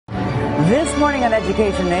morning on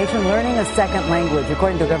Education Nation, learning a second language.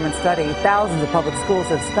 According to a government study, thousands of public schools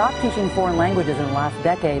have stopped teaching foreign languages in the last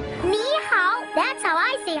decade. Ni hao, that's how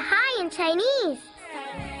I say hi in Chinese.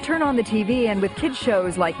 Turn on the TV and with kids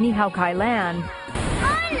shows like Ni Hao Kai Lan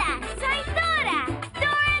Hola, soy Dora,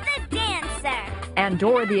 Dora the dancer. and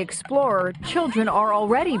Dora the Explorer, children are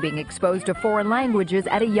already being exposed to foreign languages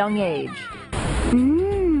at a young age.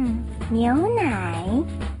 牛奶.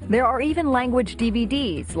 There are even language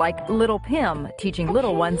DVDs like Little Pim, teaching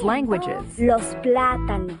little ones languages, Los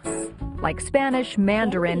plátanos. like Spanish,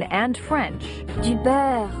 Mandarin, and French. Du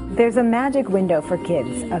beurre. There's a magic window for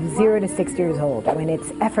kids of 0 to 6 years old when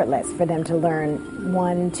it's effortless for them to learn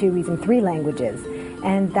 1, 2, even 3 languages.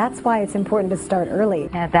 And that's why it's important to start early.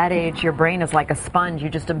 At that age, your brain is like a sponge. You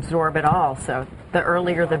just absorb it all. So the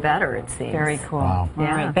earlier, the better, it seems. Very cool. Wow. All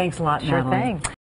right, thanks a lot, Sure Natalie. thing.